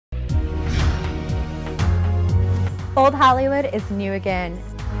Old Hollywood is new again.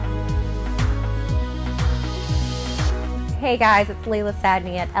 Hey guys, it's Layla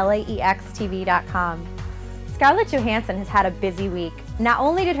Sadney at laextv.com. Scarlett Johansson has had a busy week. Not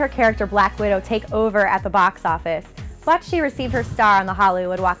only did her character Black Widow take over at the box office, but she received her star on the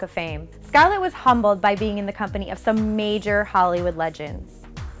Hollywood Walk of Fame. Scarlett was humbled by being in the company of some major Hollywood legends.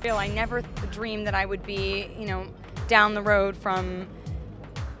 I never dreamed that I would be, down the road from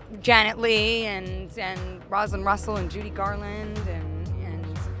Janet Leigh and Rosalind Russell and Judy Garland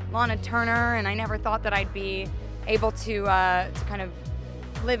and Lana Turner, and I never thought that I'd be able to kind of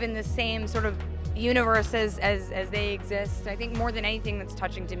live in the same sort of universe as they exist. I think more than anything that's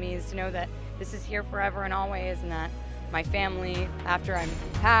touching to me is to know that this is here forever and always, and that my family, after I'm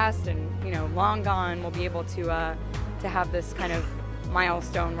passed and long gone, will be able to have this kind of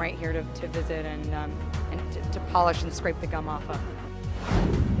milestone right here to visit and to polish and scrape the gum off of.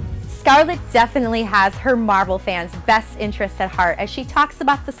 Scarlett definitely has her Marvel fans' best interests at heart as she talks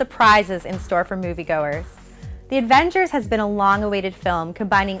about the surprises in store for moviegoers. The Avengers has been a long-awaited film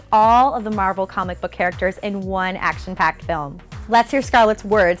combining all of the Marvel comic book characters in one action-packed film. Let's hear Scarlett's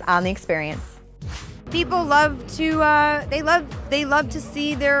words on the experience. People love to they love to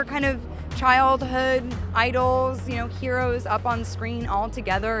see their kind of childhood idols, heroes up on screen all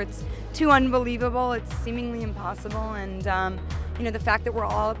together. It's too unbelievable. It's seemingly impossible, and the fact that we're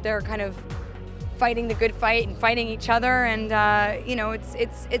all up there kind of fighting the good fight and fighting each other, and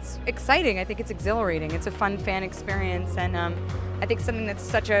it's exciting. I think it's exhilarating. It's a fun fan experience, and I think something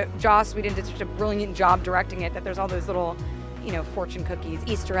that's Joss Whedon did such a brilliant job directing it, that there's all those little fortune cookies,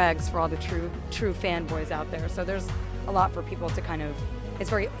 Easter eggs for all the true fanboys out there. So there's a lot for people to kind of,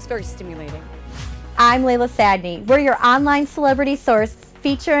 it's very stimulating. I'm Layla Sadney. We're your online celebrity source,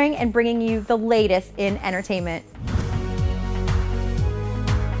 featuring and bringing you the latest in entertainment.